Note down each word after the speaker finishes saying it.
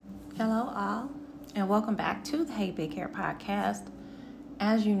Hello, all, and welcome back to the Hey Big Hair Podcast.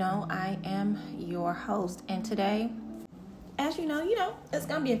 As you know, I am your host, and today, as you know, it's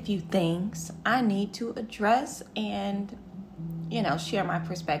going to be a few things I need to address and, share my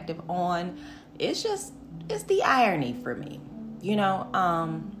perspective on. It's the irony for me,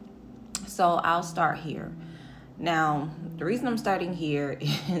 so I'll start here. Now, the reason I'm starting here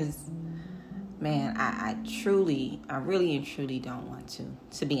is, man, I really and truly don't want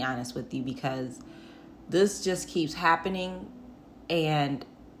to be honest with you, because this just keeps happening, and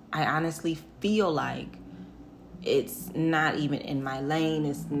I honestly feel like it's not even in my lane.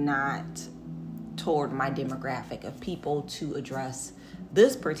 It's not toward my demographic of people to address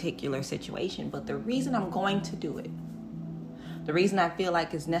this particular situation. But the reason I'm going to do it, the reason I feel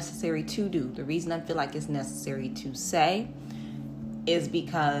like it's necessary to do, the reason I feel like it's necessary to say is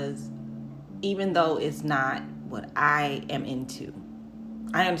because even though it's not what I am into,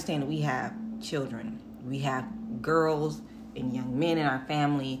 I understand that we have children. We have girls and young men in our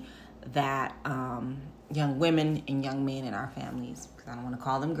family that, young women and young men in our families. Because I don't want to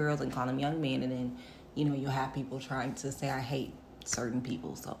call them girls and call them young men. And then, you'll have people trying to say I hate certain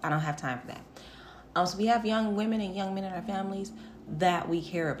people. So I don't have time for that. So we have young women and young men in our families that we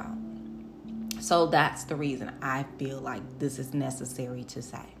care about. So that's the reason I feel like this is necessary to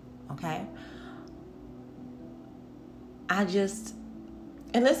say. Okay? And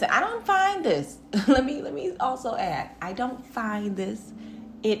listen, I don't find this. let me also add, I don't find this.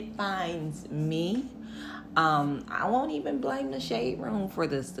 It finds me. I won't even blame the Shade Room for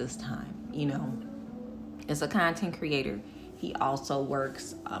this time. It's a content creator. He also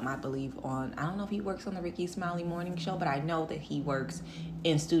works, I believe I don't know if he works on the Ricky Smiley morning show, but I know that he works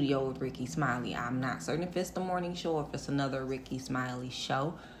in studio with Ricky Smiley. I'm not certain if it's the morning show or if it's another Ricky Smiley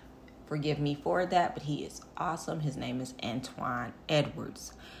show. Forgive me for that, but he is awesome. His name is Antoine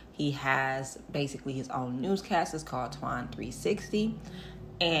Edwards. He has basically his own newscast. It's called Twan 360.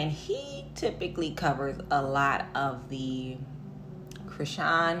 And he typically covers a lot of the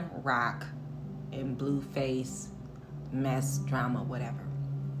Chrisean Rock and Blueface mess, drama, whatever.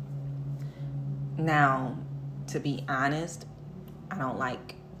 Now, to be honest, I don't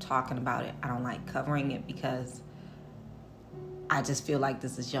like talking about it. I don't like covering it because I just feel like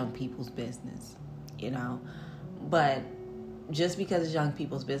this is young people's business, But just because it's young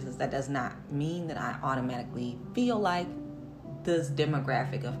people's business, that does not mean that I automatically feel like this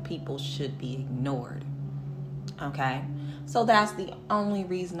demographic of people should be ignored. Okay? So that's the only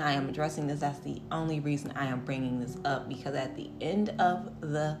reason I am addressing this. That's the only reason I am bringing this up, because at the end of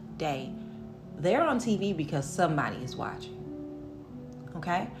the day, they're on TV because somebody is watching.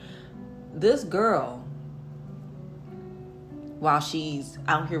 Okay? This girl, while she's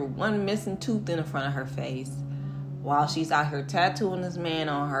out here with one missing tooth in the front of her face, while she's out here tattooing this man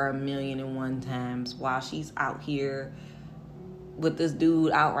on her 1,000,001 times, while she's out here with this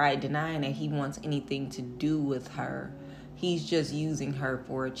dude outright denying that he wants anything to do with her, he's just using her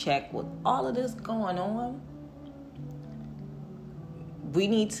for a check. With all of this going on, we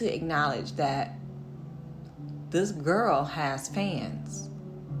need to acknowledge that this girl has fans.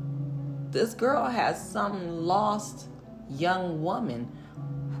 This girl has some lost young woman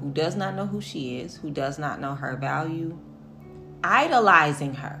who does not know who she is, who does not know her value,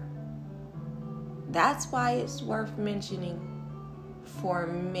 idolizing her. That's why it's worth mentioning for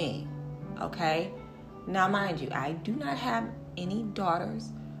me, okay? Now, mind you, I do not have any daughters,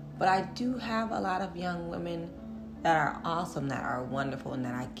 but I do have a lot of young women that are awesome, that are wonderful, and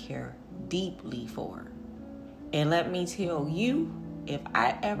that I care deeply for. And let me tell you, if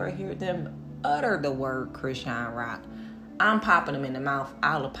I ever hear them utter the word Chrisean Rock, I'm popping them in the mouth.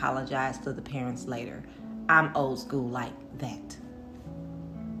 I'll apologize to the parents later. I'm old school like that.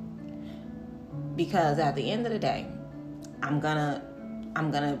 Because at the end of the day, I'm gonna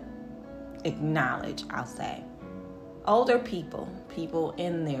acknowledge, I'll say, older people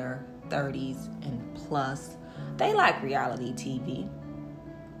in their 30s and plus, they like reality TV.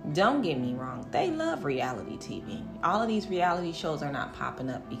 Don't get me wrong, they love reality TV. All of these reality shows are not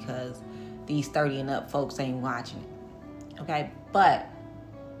popping up because these 30 and up folks ain't watching it. Okay, but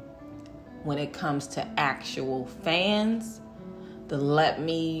when it comes to actual fans, the let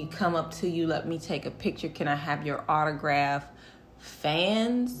me come up to you, let me take a picture, can I have your autograph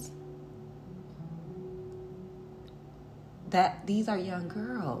fans, that these are young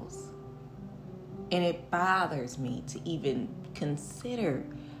girls. And it bothers me to even consider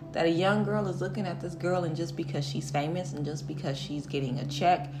that a young girl is looking at this girl, and just because she's famous and just because she's getting a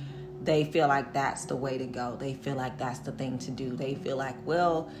check, they feel like that's the way to go. They feel like that's the thing to do. They feel like,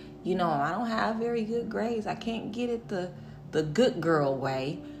 well, I don't have very good grades. I can't get it the good girl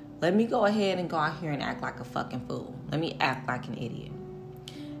way. Let me go ahead and go out here and act like a fucking fool. Let me act like an idiot.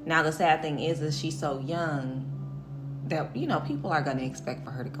 Now, the sad thing is she's so young that, people are going to expect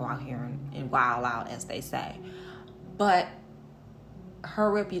for her to go out here and wild out, as they say. But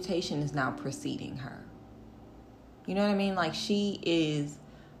her reputation is now preceding her. You know what I mean? Like, she is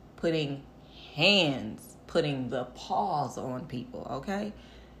putting the paws on people, okay?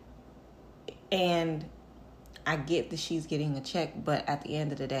 And I get that she's getting a check, but at the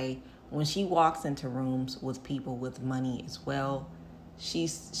end of the day, when she walks into rooms with people with money as well,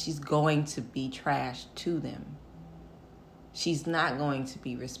 she's going to be trash to them. She's not going to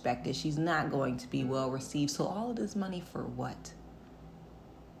be respected. She's not going to be well received. So all of this money for what?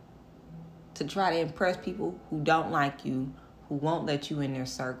 To try to impress people who don't like you, who won't let you in their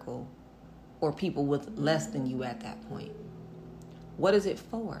circle, or people with less than you at that point. What is it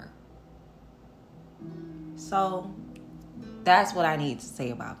for? So that's what I need to say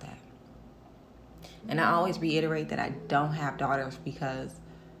about that. And I always reiterate that I don't have daughters because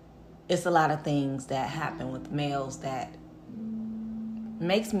it's a lot of things that happen with males that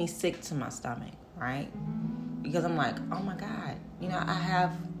makes me sick to my stomach, right? Because I'm like, oh my God, I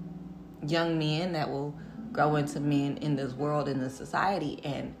have young men that will grow into men in this world, in this society,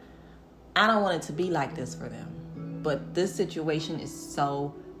 and I don't want it to be like this for them. But this situation is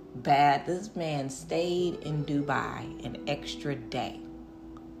so bad. This man stayed in Dubai an extra day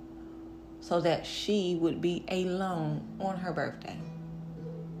so that she would be alone on her birthday.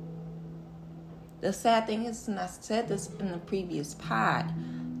 The sad thing is, and I said this in the previous pod,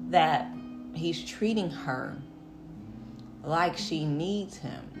 that he's treating her like she needs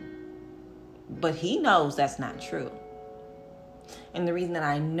him. But he knows that's not true. And the reason that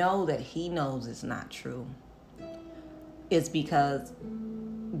I know that he knows it's not true is because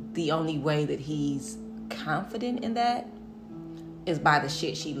the only way that he's confident in that is by the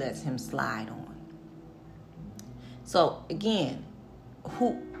shit she lets him slide on. So again,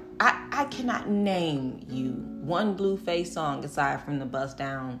 I cannot name you one Blueface song aside from the Bust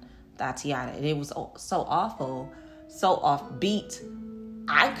Down Ciara. And it was so awful, so offbeat.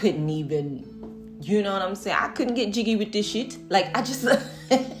 I couldn't even, you know what I'm saying? I couldn't get jiggy with this shit. Like, I just,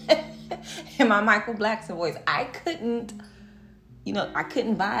 in my Michael Blackson voice, I couldn't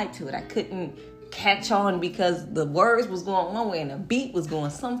vibe to it. I couldn't catch on because the words was going one way and the beat was going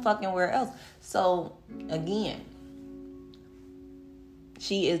some fucking where else. So, again,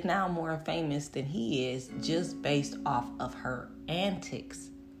 she is now more famous than he is just based off of her antics.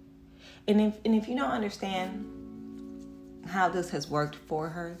 And if you don't understand how this has worked for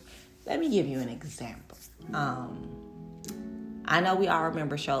her, let me give you an example. I know we all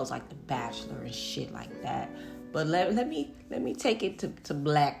remember shows like The Bachelor and shit like that, but let me take it to the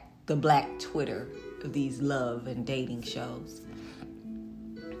black Twitter of these love and dating shows.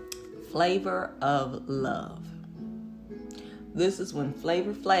 Flavor of Love. This is when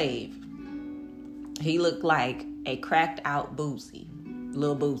Flavor Flav, he looked like a cracked out Boosie,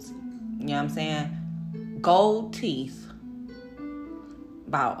 Lil Boosie. You know what I'm saying? Gold teeth,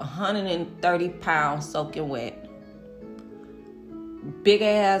 about 130 pounds soaking wet, big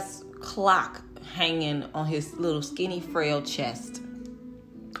ass clock hanging on his little skinny frail chest,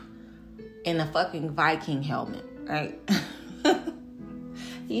 and a fucking Viking helmet, right?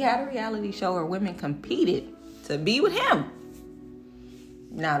 He had a reality show where women competed to be with him.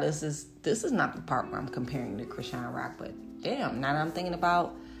 Now, this is not the part where I'm comparing to Chrisean Rock, but damn, now that I'm thinking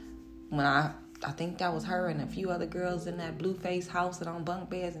about when I think that was her and a few other girls in that Blueface house and on bunk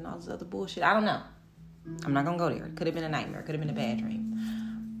beds and all this other bullshit. I don't know. I'm not going to go there. It could have been a nightmare. It could have been a bad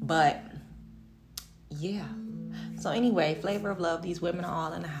dream. But, yeah. So anyway, Flavor of Love, these women are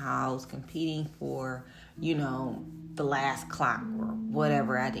all in the house competing for, the last clock or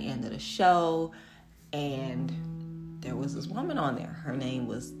whatever at the end of the show. And there was this woman on there. Her name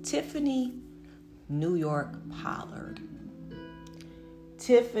was Tiffany New York Pollard.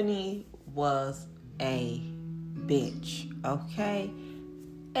 Tiffany was a bitch, okay?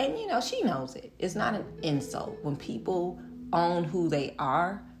 And, she knows it. It's not an insult. When people own who they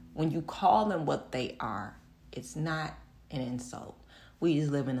are, when you call them what they are, it's not an insult. We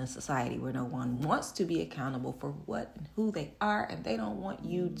just live in a society where no one wants to be accountable for what and who they are, and they don't want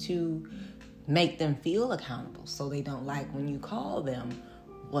you to make them feel accountable. So they don't like when you call them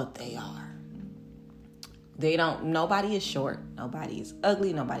what they are. Nobody is short, nobody is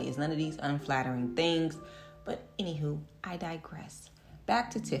ugly, nobody is none of these unflattering things. But anywho, I digress.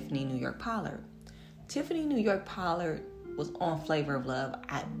 Back to Tiffany New York Pollard. Tiffany New York Pollard was on Flavor of Love.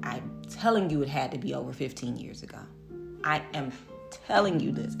 I'm telling you, it had to be over 15 years ago. I am telling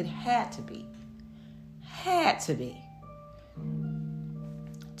you this. It had to be.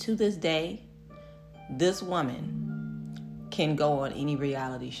 to this day, this woman can go on any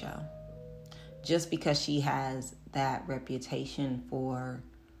reality show just because she has that reputation for,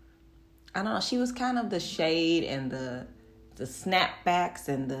 I don't know, she was kind of the shade and the snapbacks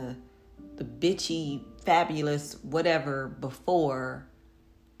and the bitchy, fabulous, whatever before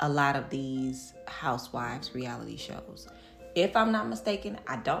a lot of these housewives reality shows. If I'm not mistaken,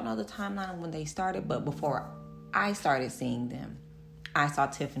 I don't know the timeline when they started, but before I started seeing them, I saw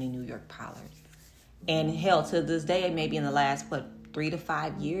Tiffany New York Pollard. And hell, to this day, maybe in the last, 3 to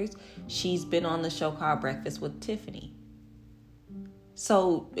 5 years, she's been on the show called Breakfast with Tiffany.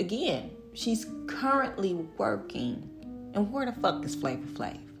 So again, she's currently working. And where the fuck is Flavor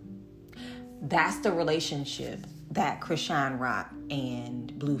Flav? That's the relationship that Chrisean Rock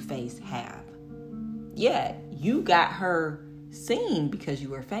and Blueface have. Yeah, you got her seen because you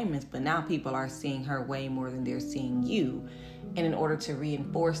were famous, but now people are seeing her way more than they're seeing you. And in order to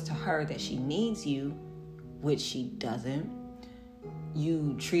reinforce to her that she needs you, which she doesn't,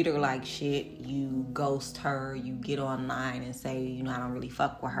 you treat her like shit, you ghost her, you get online and say, I don't really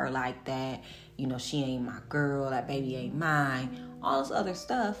fuck with her like that. She ain't my girl, that baby ain't mine, all this other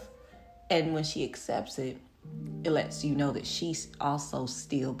stuff. And when she accepts it, it lets you know that she also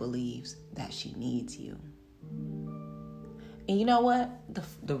still believes that she needs you. And you know what?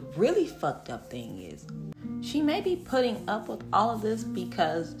 The really fucked up thing is, she may be putting up with all of this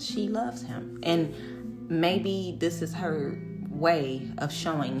because she loves him. And maybe this is her way of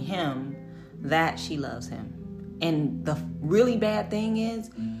showing him that she loves him. And the really bad thing is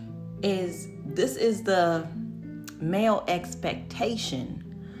this is the male expectation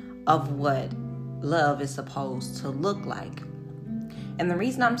of what love is supposed to look like. And the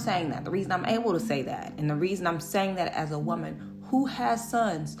reason I'm saying that, the reason I'm able to say that, and the reason I'm saying that as a woman who has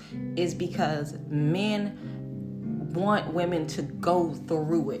sons is because men want women to go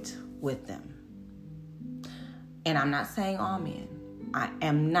through it with them. And I'm not saying all men. I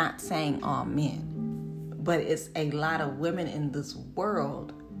am not saying all men. But it's a lot of women in this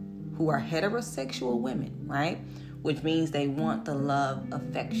world who are heterosexual women, right? Which means they want the love,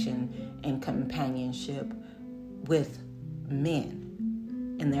 affection, and companionship with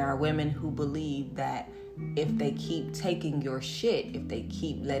men. And there are women who believe that if they keep taking your shit, if they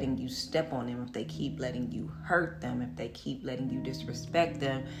keep letting you step on them, if they keep letting you hurt them, if they keep letting you disrespect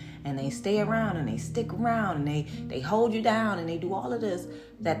them, and they stay around and they stick around and they hold you down and they do all of this,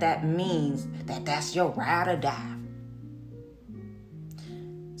 that means that that's your ride or die.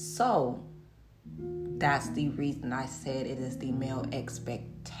 So that's the reason I said it is the male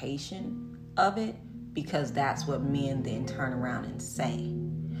expectation of it, because that's what men then turn around and say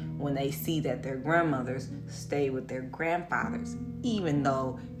when they see that their grandmothers stay with their grandfathers, even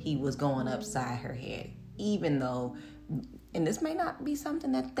though he was going upside her head, even though, and this may not be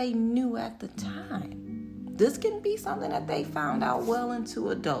something that they knew at the time. This can be something that they found out well into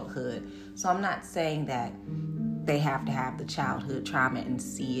adulthood. So I'm not saying that they have to have the childhood trauma and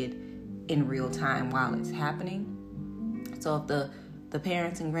see it in real time while it's happening. So if the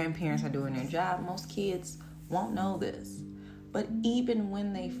parents and grandparents are doing their job, most kids won't know this. But even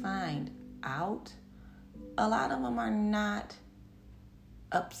when they find out, a lot of them are not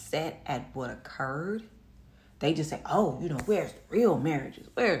upset at what occurred. They just say, oh, where's the real marriages?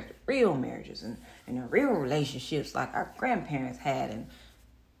 Where's the real marriages and the real relationships like our grandparents had?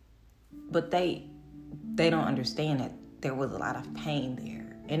 But they don't understand that there was a lot of pain there.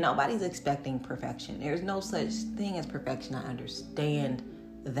 And nobody's expecting perfection. There's no such thing as perfection. I understand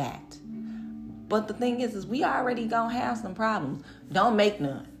that. But the thing is we already gonna have some problems. Don't make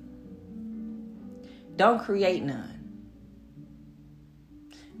none. Don't create none.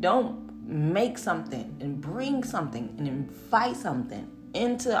 Don't make something and bring something and invite something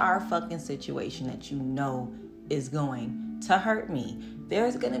into our fucking situation that you know is going to hurt me.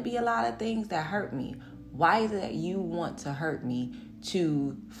 There's gonna be a lot of things that hurt me. Why is it that you want to hurt me,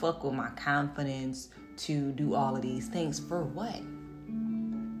 to fuck with my confidence, to do all of these things? For what?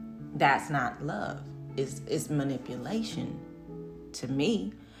 That's not love. It's manipulation to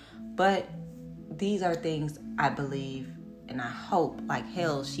me. But these are things I believe and I hope like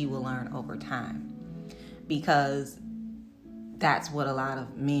hell she will learn over time. Because that's what a lot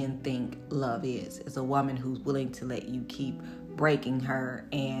of men think love is. It's a woman who's willing to let you keep breaking her,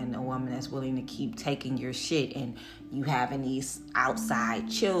 and a woman that's willing to keep taking your shit, and you having these outside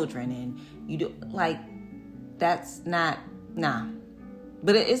children, and you do that's not, nah.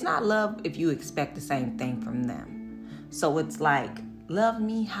 But it's not love if you expect the same thing from them. So it's like, love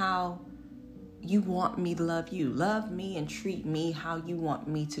me how you want me to love you. Love me and treat me how you want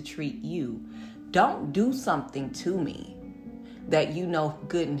me to treat you. Don't do something to me that you know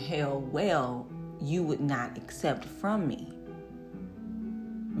good and hell well you would not accept from me.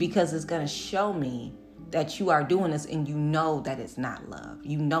 Because it's going to show me that you are doing this and you know that it's not love.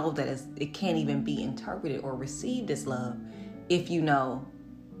 You know that it can't even be interpreted or received as love if you know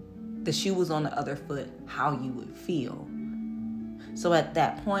the shoe was on the other foot, how you would feel. So at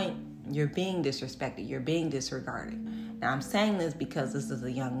that point, you're being disrespected. You're being disregarded. Now, I'm saying this because this is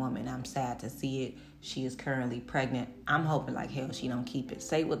a young woman. I'm sad to see it. She is currently pregnant. I'm hoping like hell she don't keep it.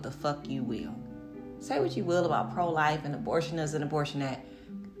 Say what the fuck you will. Say what you will about pro-life and abortion this and abortion that.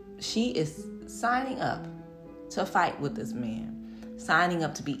 She is signing up to fight with this man. Signing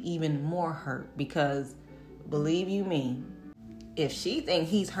up to be even more hurt. Because, believe you me, if she think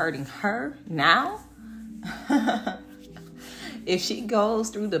he's hurting her now, if she goes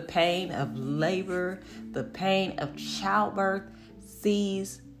through the pain of labor, the pain of childbirth,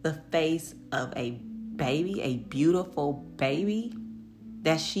 sees the face of a baby, a beautiful baby,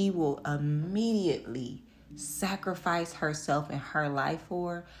 that she will immediately sacrifice herself and her life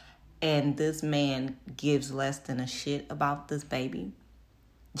for, and this man gives less than a shit about this baby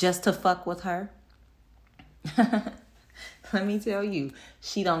just to fuck with her. Let me tell you,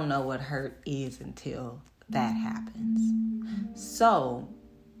 she don't know what hurt is until that happens. So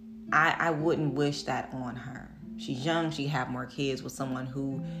I wouldn't wish that on her. She's young. She have more kids with someone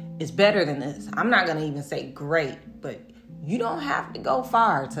who is better than this. I'm not going to even say great, but you don't have to go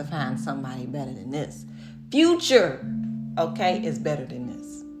far to find somebody better than this. Future, okay, is better than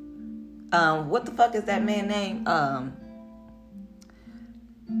this. What the fuck is that man name?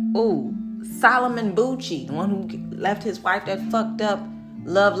 Solomon Bucci, the one who left his wife that fucked up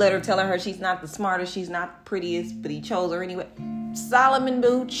love letter telling her she's not the smartest, she's not the prettiest, but he chose her anyway. Solomon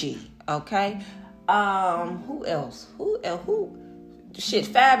Bucci, okay? Who else? Who? Shit,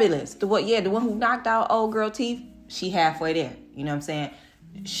 Fabulous. The one who knocked out old girl teeth. She halfway there. You know what I'm saying?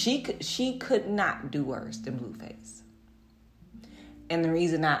 She could not do worse than Blueface. And the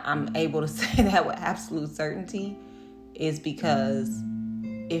reason I'm able to say that with absolute certainty is because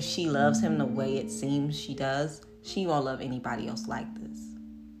if she loves him the way it seems she does, she won't love anybody else like this.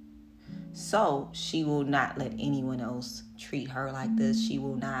 So she will not let anyone else treat her like this. She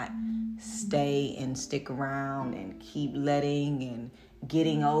will not stay and stick around and keep letting and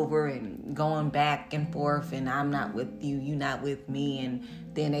getting over and going back and forth and I'm not with you, you not with me, and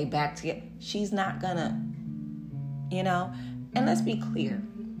then they back together. She's not gonna, and let's be clear.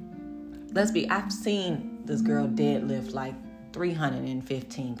 I've seen this girl deadlift like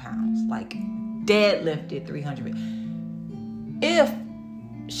 315 pounds, like deadlifted 300. If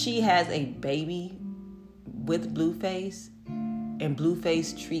she has a baby with Blueface and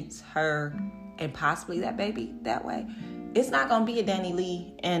Blueface treats her and possibly that baby that way, it's not going to be a Danny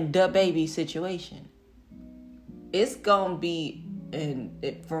Lee and the baby situation. It's going to be,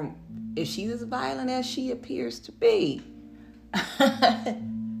 if she's as violent as she appears to be,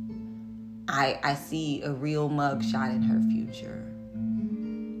 I see a real mugshot in her future.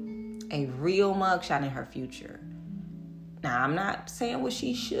 A real mugshot in her future. Now, I'm not saying what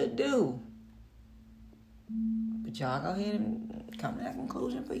she should do, but y'all go ahead and come to that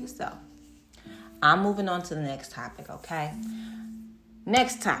conclusion for yourself. I'm moving on to the next topic, okay?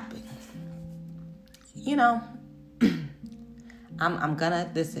 Next topic. I'm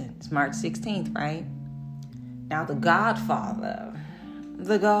gonna listen. It's March 16th, right? Now, The Godfather,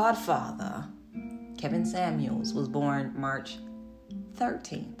 Kevin Samuels, was born March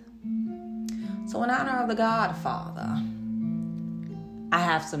 13th. So in honor of The Godfather, I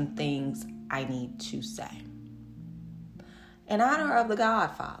have some things I need to say. In honor of The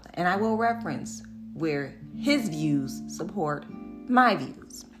Godfather, and I will reference where his views support my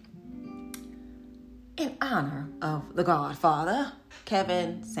views. In honor of The Godfather,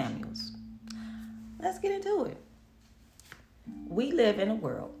 Kevin Samuels. Let's get into it. We live in a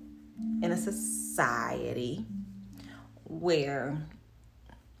world, in a society where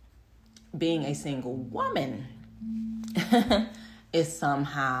being a single woman is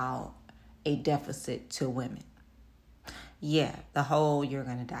somehow a deficit to women. Yeah, the whole you're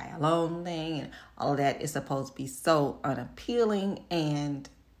going to die alone thing and all of that is supposed to be so unappealing. And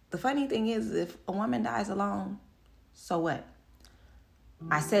the funny thing is, if a woman dies alone, so what?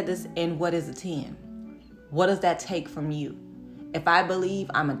 I said this in What is a 10? What does that take from you? If I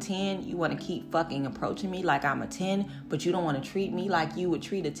believe I'm a 10, you want to keep fucking approaching me like I'm a 10, but you don't want to treat me like you would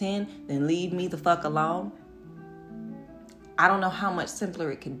treat a 10, then leave me the fuck alone. I don't know how much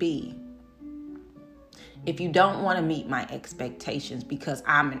simpler it could be. If you don't want to meet my expectations because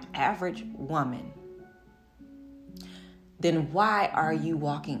I'm an average woman, then why are you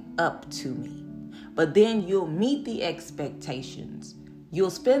walking up to me? But then you'll meet the expectations. You'll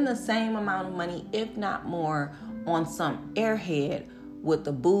spend the same amount of money, if not more, on some airhead with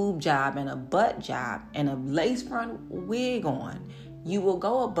a boob job and a butt job and a lace front wig on. You will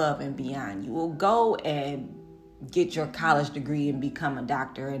go above and beyond. You will go and get your college degree and become a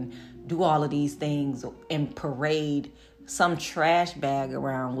doctor and do all of these things and parade some trash bag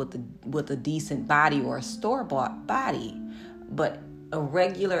around with a decent body or a store-bought body. But a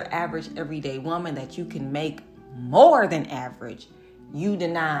regular, average, everyday woman that you can make more than average, you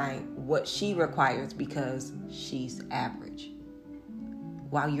deny what she requires because she's average,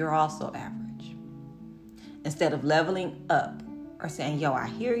 while you're also average. Instead of leveling up or saying, yo, I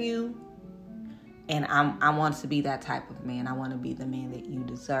hear you, and I want to be that type of man. I want to be the man that you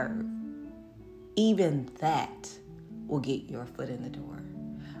deserve. Even that will get your foot in the door.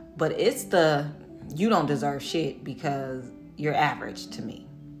 But it's you don't deserve shit because you're average to me.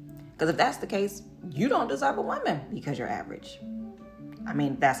 Because if that's the case, you don't deserve a woman because you're average. I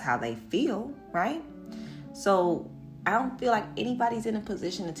mean, that's how they feel, right? So I don't feel like anybody's in a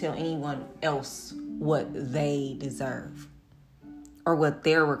position to tell anyone else what they deserve or what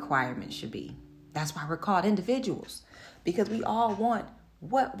their requirements should be. That's why we're called individuals, because we all want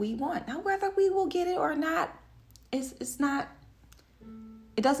what we want. Now, whether we will get it or not, it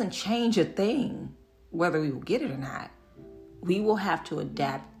doesn't change a thing whether we will get it or not. We will have to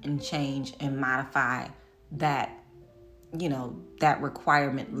adapt and change and modify that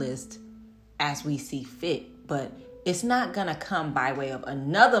requirement list as we see fit. But it's not going to come by way of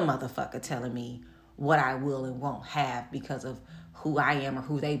another motherfucker telling me what I will and won't have because of who I am or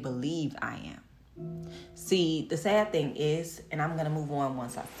who they believe I am. See, the sad thing is, and I'm going to move on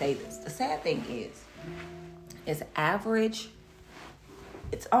once I say this. The sad thing is average.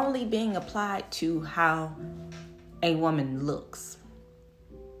 It's only being applied to how a woman looks.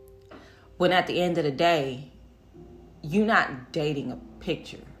 When at the end of the day, you're not dating a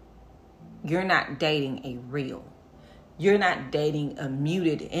picture. You're not dating a reel. You're not dating a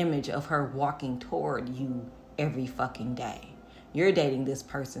muted image of her walking toward you every fucking day. You're dating this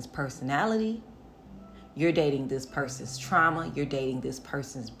person's personality. You're dating this person's trauma. You're dating this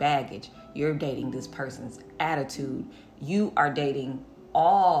person's baggage. You're dating this person's attitude. You are dating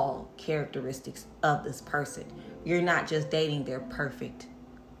all characteristics of this person. You're not just dating their perfect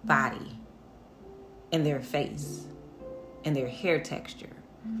body and their face and their hair texture.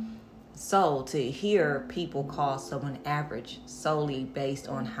 So to hear people call someone average solely based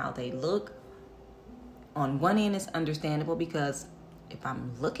on how they look, on one end is understandable, because if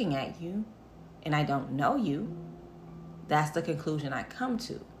I'm looking at you and I don't know you, that's the conclusion I come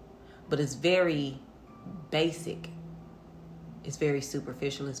to. But it's very basic. It's very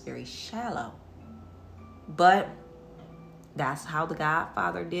superficial. It's very shallow. But that's how the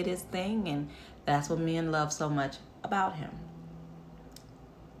Godfather did his thing, and that's what men love so much about him.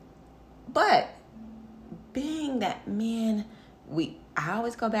 But being that men, I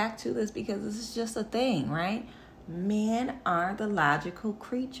always go back to this because this is just a thing, right? Men are the logical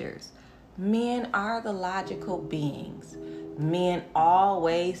creatures. Men are the logical beings. Men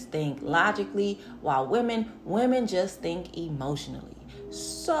always think logically, while women just think emotionally.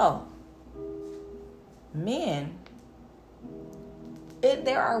 So, men,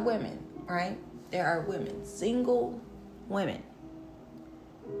 there are women, right? There are women, single women,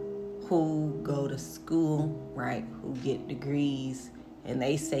 who go to school, right? Who get degrees, and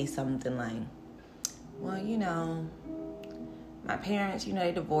they say something like, well, my parents,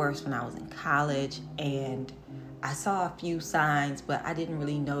 they divorced when I was in college, and I saw a few signs, but I didn't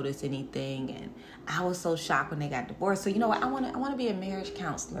really notice anything, and I was so shocked when they got divorced. So you know what? I want to be a marriage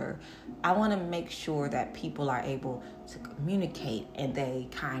counselor. I want to make sure that people are able to communicate and they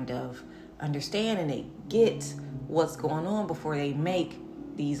kind of understand and they get what's going on before they make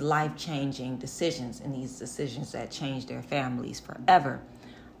these life-changing decisions and these decisions that change their families forever.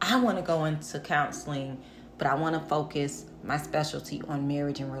 I want to go into counseling, but I want to focus my specialty on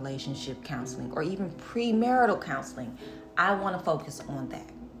marriage and relationship counseling, or even premarital counseling. I want to focus on that,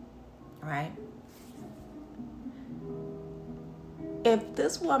 right? If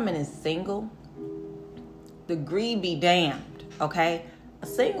this woman is single, degree be damned, okay? A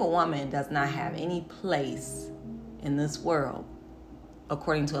single woman does not have any place in this world,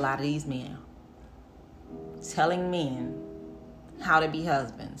 according to a lot of these men, telling men how to be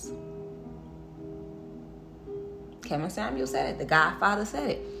husbands. Kevin Samuel said it. The Godfather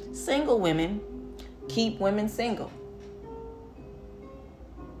said it. Single women keep women single.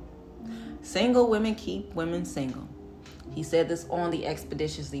 Single women keep women single. He said this on the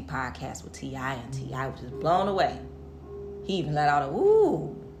Expeditiously podcast with T.I., and T.I. was just blown away. He even let out a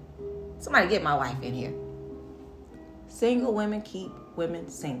woo. Somebody get my wife in here. Single women keep women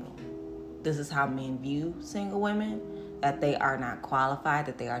single. This is how men view single women, that they are not qualified,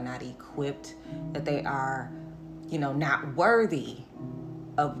 that they are not equipped, that they are, not worthy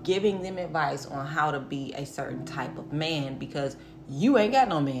of giving them advice on how to be a certain type of man, because you ain't got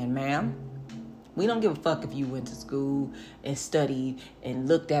no man, ma'am. We don't give a fuck if you went to school and studied and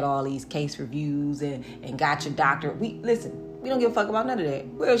looked at all these case reviews and got your doctorate. We don't give a fuck about none of that.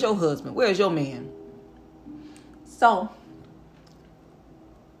 Where's your husband? Where's your man? So,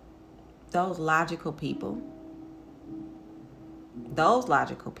 those logical people don't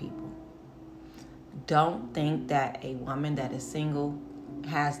think that a woman that is single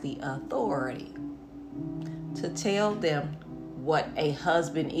has the authority to tell them what a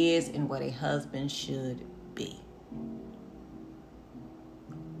husband is and what a husband should be.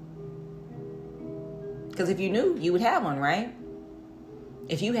 Because if you knew, you would have one, right?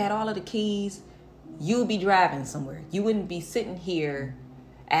 If you had all of the keys, you would be driving somewhere. You wouldn't be sitting here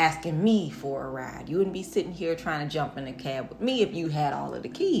asking me for a ride. You wouldn't be sitting here trying to jump in a cab with me if you had all of the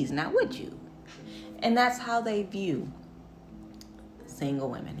keys, now would you? And that's how they view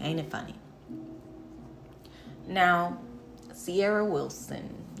single women. Ain't it funny? Now, Ciara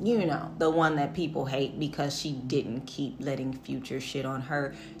Wilson, the one that people hate because she didn't keep letting Future shit on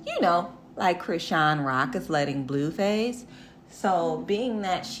her, like Chrisean Rock is letting Blueface. So being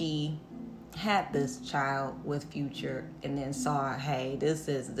that she had this child with Future and then saw, hey, this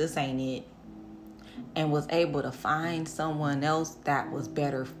ain't it, and was able to find someone else that was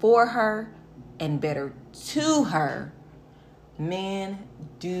better for her and better to her, men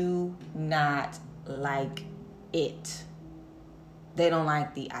do not like it. They don't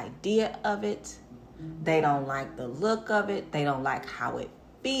like the idea of it. They don't like the look of it. They don't like how it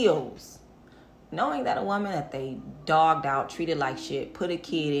feels. Knowing that a woman that they dogged out, treated like shit, put a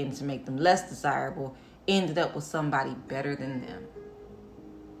kid in to make them less desirable, ended up with somebody better than them.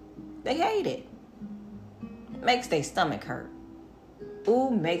 They hate it. Makes their stomach hurt.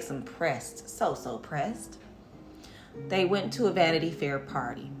 Ooh, makes them pressed. So pressed. They went to a Vanity Fair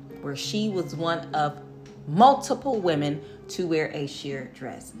party where she was one of multiple women to wear a sheer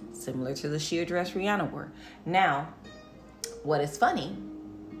dress, similar to the sheer dress Rihanna wore. Now, what is funny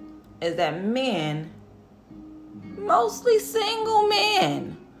is that men, mostly single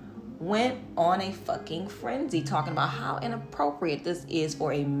men, went on a fucking frenzy talking about how inappropriate this is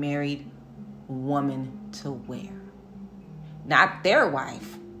for a married woman to wear. Not their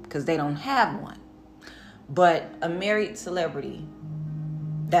wife, because they don't have one, but a married celebrity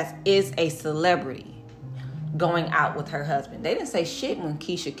that is a celebrity going out with her husband. They didn't say shit when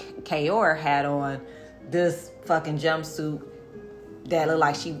Keisha Kaur had on this fucking jumpsuit that looked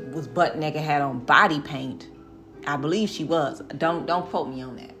like she was butt naked, had on body paint. I believe she was. Don't quote me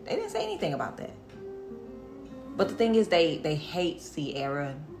on that. They didn't say anything about that. But the thing is, they hate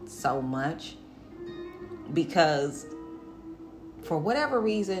Ciara so much because for whatever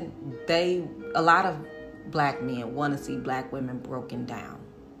reason, a lot of black men want to see black women broken down.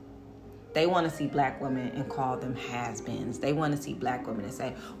 They want to see black women and call them has-beens. They want to see black women and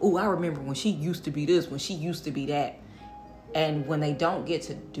say, oh, I remember when she used to be this, when she used to be that. And when they don't get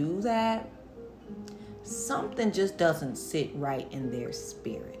to do that, something just doesn't sit right in their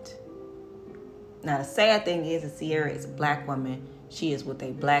spirit. Now, the sad thing is that Ciara is a black woman. She is with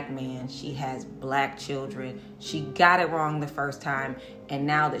a black man. She has black children. She got it wrong the first time. And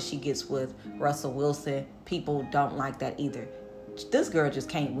now that she gets with Russell Wilson, people don't like that either. This girl just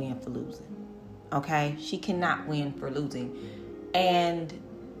can't win for losing. Okay? She cannot win for losing. And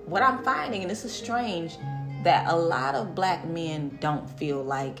what I'm finding, and this is strange, that a lot of black men don't feel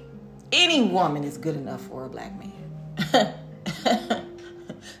like any woman is good enough for a black man.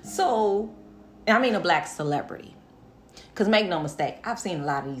 So, I mean a black celebrity. Because make no mistake, I've seen a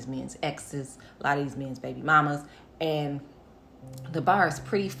lot of these men's exes, a lot of these men's baby mamas, and the bar is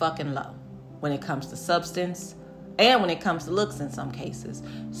pretty fucking low when it comes to substance and when it comes to looks in some cases.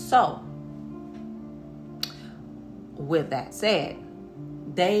 So, with that said,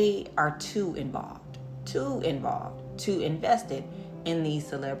 they are too invested in these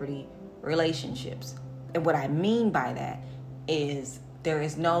celebrity relationships. And what I mean by that is there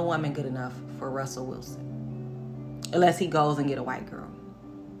is no woman good enough for Russell Wilson unless he goes and get a white girl.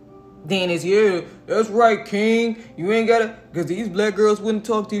 Then it's, yeah, that's right, King. You ain't gotta, because these black girls wouldn't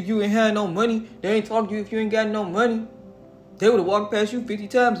talk to you if you ain't had no money. They ain't talk to you if you ain't got no money. They would have walked past you 50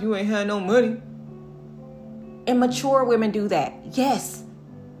 times if you ain't had no money. Immature women do that. Yes.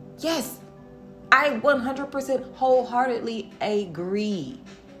 I 100% wholeheartedly agree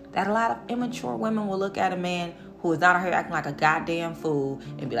that a lot of immature women will look at a man who is not out here acting like a goddamn fool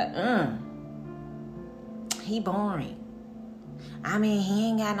and be like, he boring. I mean, he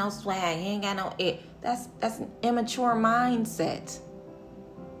ain't got no swag. He ain't got no it. That's an immature mindset.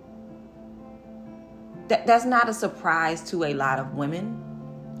 That's not a surprise to a lot of women.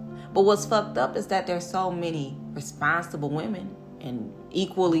 But what's fucked up is that there's so many responsible women and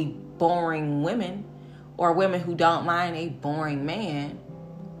equally boring women, or women who don't mind a boring man,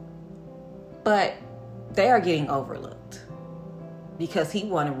 but they are getting overlooked because he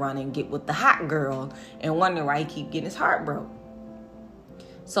want to run and get with the hot girl and wonder why he keep getting his heart broke.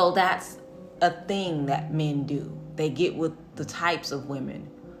 So that's a thing that men do. They get with the types of women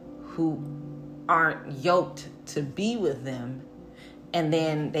who aren't yoked to be with them, and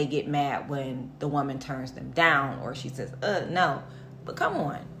then they get mad when the woman turns them down or she says, no. But come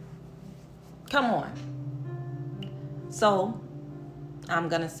on. So I'm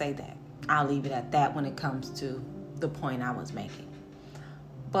going to say that. I'll leave it at that when it comes to the point I was making.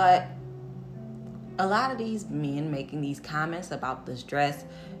 But a lot of these men making these comments about this dress,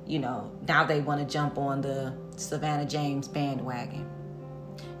 now they want to jump on the Savannah James bandwagon.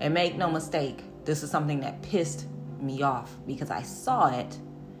 And make no mistake, this is something that pissed me off because I saw it.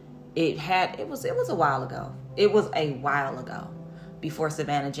 It was a while ago. It was a while ago before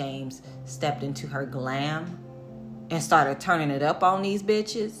Savannah James stepped into her glam and started turning it up on these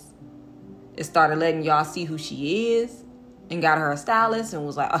bitches. It started letting y'all see who she is and got her a stylist and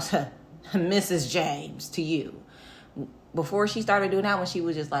was like, Mrs. James to you. Before she started doing that, when she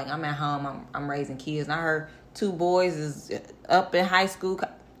was just like, I'm at home, I'm raising kids. Now her 2 boys is up in high school.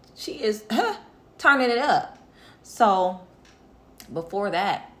 She is turning it up. So before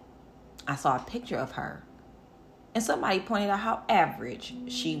that, I saw a picture of her. And somebody pointed out how average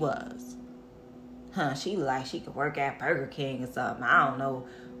she was. She looked like she could work at Burger King or something. I don't know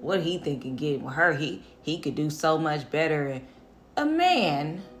what he thinking getting with her. He could do so much better. And a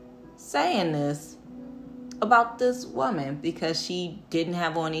man saying this about this woman because she didn't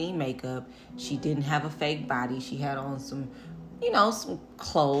have on any makeup. She didn't have a fake body. She had on some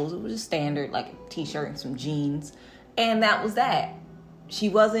clothes. It was just standard, like a t-shirt and some jeans. And that was that. She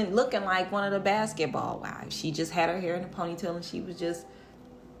wasn't looking like one of the basketball wives. She just had her hair in a ponytail and she was just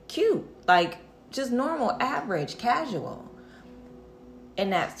cute. Like, just normal, average, casual.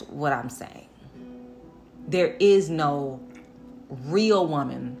 And that's what I'm saying. There is no real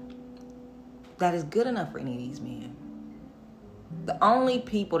woman that is good enough for any of these men. The only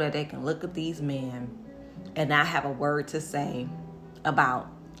people that they can look at these men and not have a word to say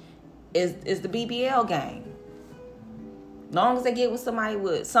about is the BBL gang. Long as they get with somebody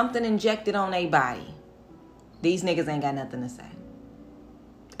with something injected on their body, these niggas ain't got nothing to say.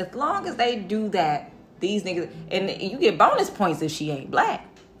 As long as they do that, these niggas, and you get bonus points if she ain't black,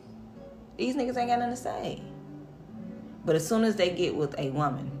 these niggas ain't got nothing to say. But as soon as they get with a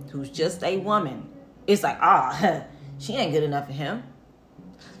woman who's just a woman, it's like, she ain't good enough for him.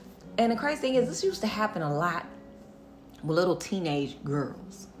 And the crazy thing is, this used to happen a lot with little teenage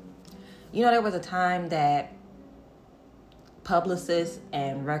girls. There was a time that publicists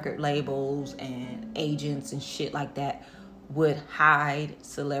and record labels and agents and shit like that would hide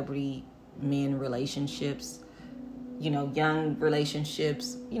celebrity men relationships, young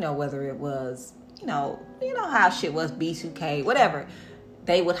relationships, whether it was, how shit was, B2K, whatever.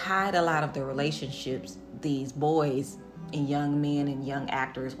 They would hide a lot of the relationships these boys and young men and young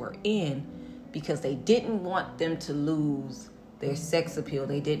actors were in because they didn't want them to lose their sex appeal.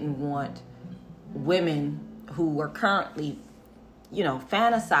 They didn't want women who were currently,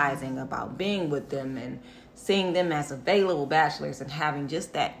 fantasizing about being with them and seeing them as available bachelors and having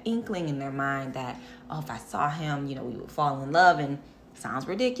just that inkling in their mind that, if I saw him, we would fall in love. And sounds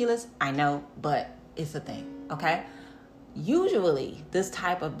ridiculous, I know, but it's a thing, okay? Usually, this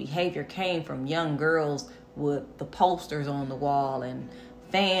type of behavior came from young girls with the posters on the wall and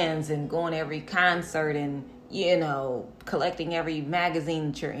fans and going to every concert and, collecting every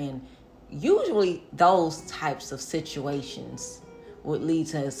magazine that you're in. Usually, those types of situations would lead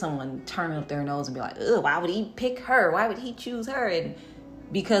to someone turning up their nose and be like, ugh, why would he pick her? Why would he choose her? And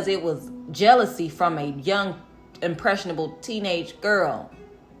because it was jealousy from a young, impressionable teenage girl.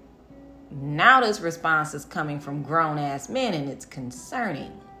 Now this response is coming from grown-ass men, and it's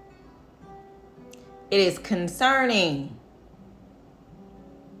concerning. It is concerning.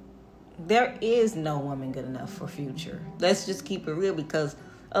 There is no woman good enough for Future. Let's just keep it real, because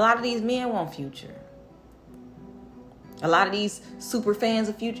a lot of these men want Future. A lot of these super fans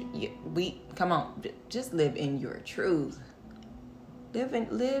of Future, come on, just live in your truth. Live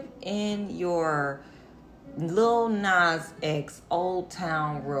in your Lil Nas X, Old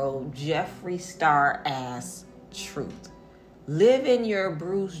Town Road, Jeffree Star ass truth. Live in your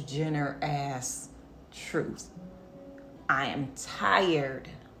Bruce Jenner ass truth. I am tired.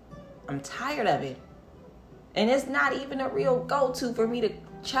 I'm tired of it. And it's not even a real go-to for me to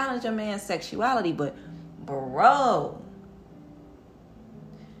challenge a man's sexuality, but bro,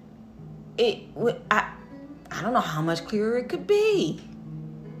 I don't know how much clearer it could be.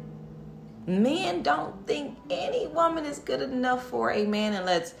 Men don't think any woman is good enough for a man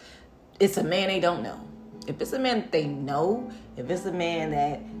unless it's a man they don't know. If it's a man that they know, if it's a man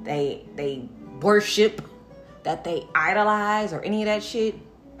that they worship, that they idolize, or any of that shit,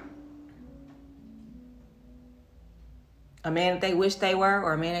 a man that they wish they were,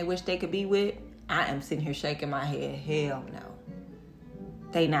 or a man they wish they could be with, I am sitting here shaking my head. Hell no.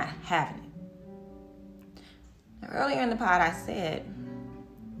 They not having it. Now, earlier in the pod, I said,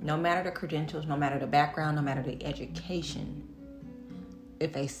 no matter the credentials, no matter the background, no matter the education,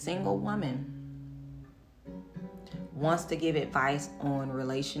 if a single woman wants to give advice on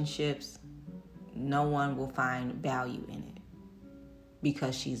relationships, no one will find value in it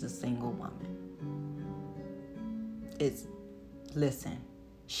because she's a single woman. Listen,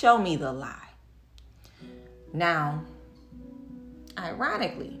 show me the lie. Now,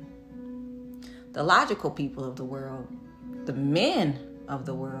 ironically, the logical people of the world, the men of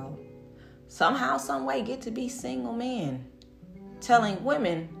the world, somehow, some way get to be single men telling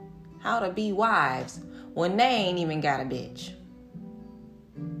women how to be wives when they ain't even got a bitch.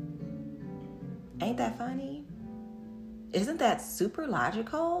 Ain't that funny? Isn't that super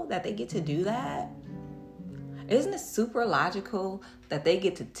logical that they get to do that? Isn't it super logical that they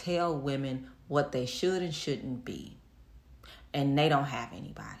get to tell women what they should and shouldn't be, and they don't have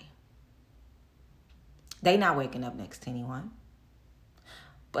anybody? They not waking up next to anyone.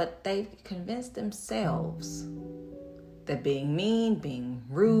 But they've convinced themselves that being mean, being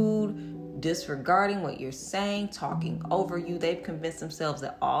rude, disregarding what you're saying, talking over you, they've convinced themselves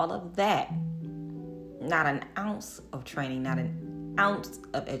that all of that, not an ounce of training, not an ounce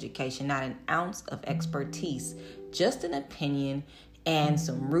of education, not an ounce of expertise, just an opinion and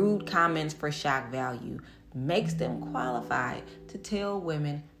some rude comments for shock value, makes them qualified to tell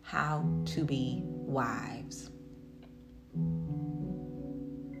women how to be wives.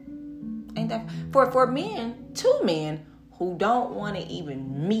 Ain't that for men, two men who don't want to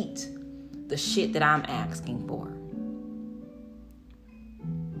even meet the shit that I'm asking for.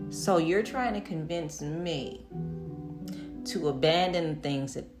 So you're trying to convince me to abandon the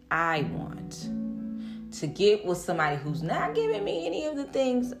things that I want, to get with somebody who's not giving me any of the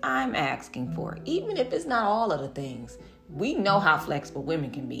things I'm asking for, even if it's not all of the things. We know how flexible women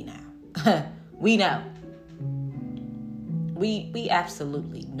can be now. We know. We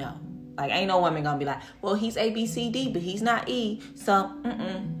absolutely know. Like, ain't no woman gonna be like, well, he's A, B, C, D, but he's not E, so,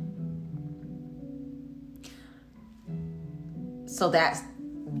 So that's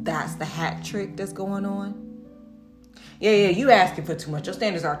the hat trick that's going on? Yeah, you asking for too much. Your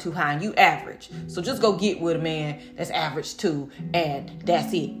standards are too high and you average. So just go get with a man that's average too, and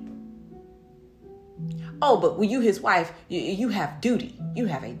that's it. Oh, but when you his wife, you have duty. You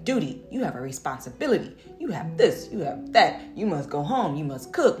have a duty. You have a responsibility. You have this. You have that. You must go home. You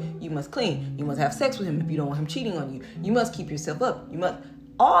must cook. You must clean. You must have sex with him if you don't want him cheating on you. You must keep yourself up. You must.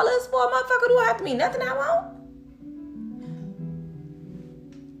 All this for a motherfucker do I have to mean nothing I want?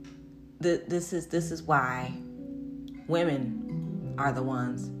 This is why women are the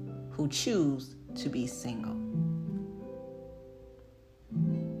ones who choose to be single.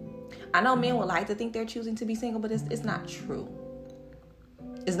 I know men would like to think they're choosing to be single, but it's not true.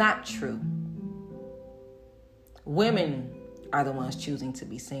 It's not true. Women are the ones choosing to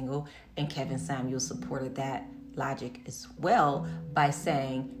be single, and Kevin Samuel supported that logic as well by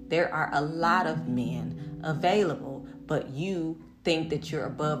saying there are a lot of men available, but you think that you're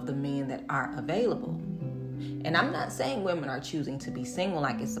above the men that are available. And I'm not saying women are choosing to be single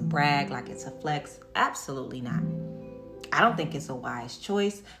like it's a brag, like it's a flex. Absolutely not. I don't think it's a wise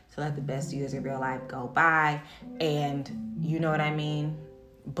choice to let the best years of your life go by, and you know what I mean?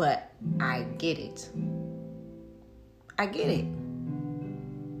 But I get it. I get it.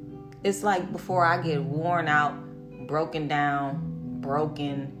 It's like before I get worn out, broken down,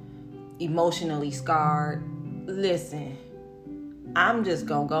 broken, emotionally scarred, listen, I'm just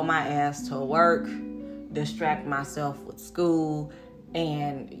gonna go my ass to work, distract myself with school,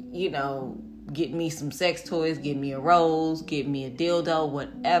 and, get me some sex toys, get me a rose, get me a dildo,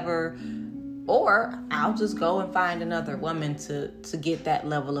 whatever. Or I'll just go and find another woman to get that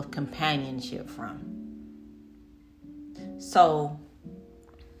level of companionship from. So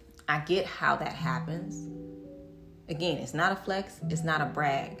I get how that happens. Again, it's not a flex, it's not a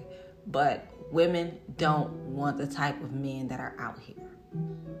brag. But women don't want the type of men that are out here.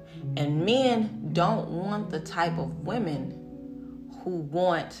 And men don't want the type of women who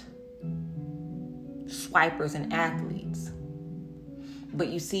want swipers and athletes. But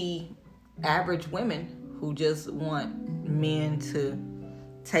you see, average women who just want men to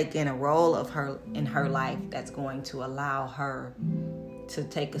take in a role of her in her life that's going to allow her to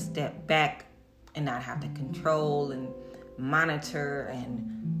take a step back and not have to control and monitor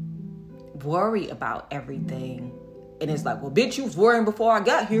and worry about everything. And it's like, well, bitch, you was worrying before I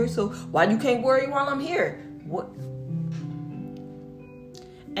got here, so why you can't worry while I'm here? What?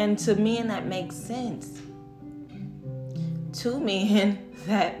 And to men, that makes sense. To men,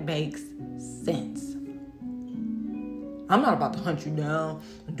 that makes sense. I'm not about to hunt you down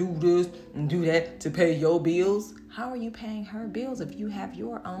and do this and do that to pay your bills. How are you paying her bills if you have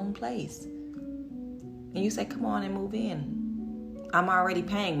your own place? And you say, come on and move in. I'm already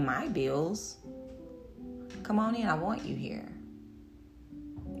paying my bills. Come on in, I want you here.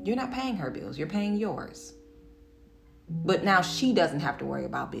 You're not paying her bills, you're paying yours. But now she doesn't have to worry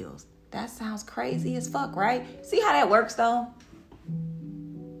about bills. That sounds crazy as fuck, right? See how that works, though?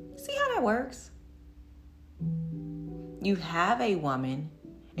 See how that works? You have a woman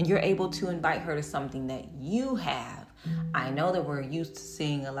and you're able to invite her to something that you have. I know that we're used to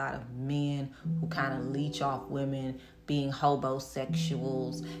seeing a lot of men who kind of leech off women, being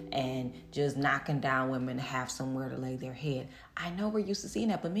hobosexuals and just knocking down women to have somewhere to lay their head. I know we're used to seeing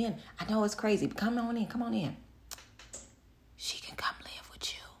that, but men, I know it's crazy, but come on in. She can come live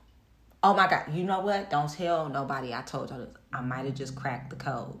with you. Oh my God, you know what? Don't tell nobody I told you this. I might have just cracked the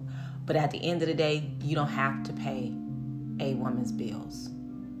code. But at the end of the day, you don't have to pay a woman's bills.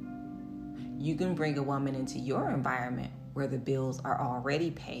 You can bring a woman into your environment where the bills are already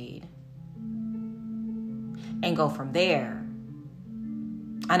paid and go from there.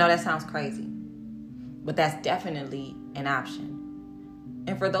 I know that sounds crazy, but that's definitely an option.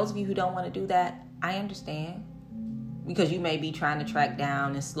 And for those of you who don't want to do that, I understand. Because you may be trying to track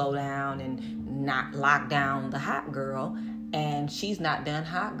down and slow down and not lock down the hot girl, and she's not done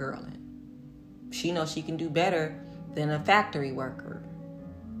hot girling. She knows she can do better than a factory worker.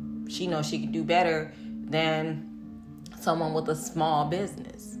 She knows she can do better than someone with a small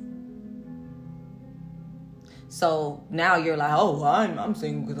business. So now you're like, oh, I'm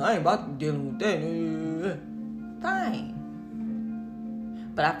single because I ain't about to be dealing with that. Fine.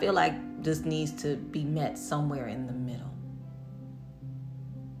 But I feel like this needs to be met somewhere in the middle.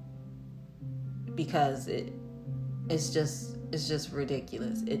 Because it's just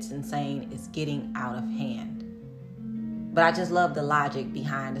ridiculous. It's insane. It's getting out of hand. But I just love the logic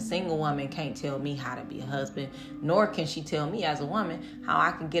behind a single woman can't tell me how to be a husband, nor can she tell me as a woman how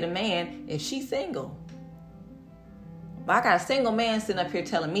I can get a man if she's single. But I got a single man sitting up here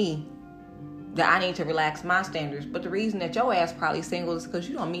telling me that I need to relax my standards. But the reason that your ass probably single is because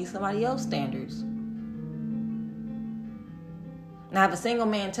you don't meet somebody else's standards. Now, if a single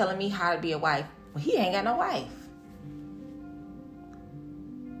man telling me how to be a wife, well, he ain't got no wife.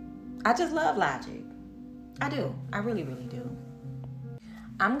 I just love logic. I do. I really, really do.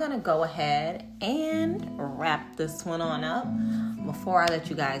 I'm going to go ahead and wrap this one on up. Before I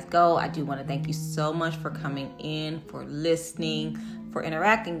let you guys go, I do want to thank you so much for coming in, for listening, for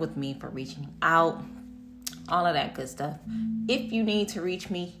interacting with me, for reaching out, all of that good stuff. If you need to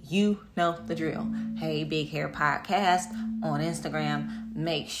reach me, you know the drill. Hey, Big Hair Podcast on Instagram.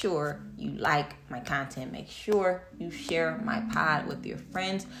 Make sure you like my content. Make sure you share my pod with your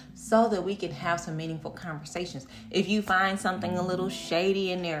friends so that we can have some meaningful conversations. If you find something a little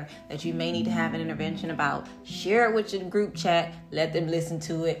shady in there that you may need to have an intervention about, share it with your group chat. Let them listen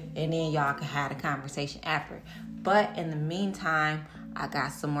to it, and then y'all can have a conversation after. But in the meantime, I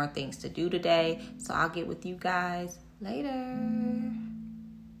got some more things to do today, so I'll get with you guys later.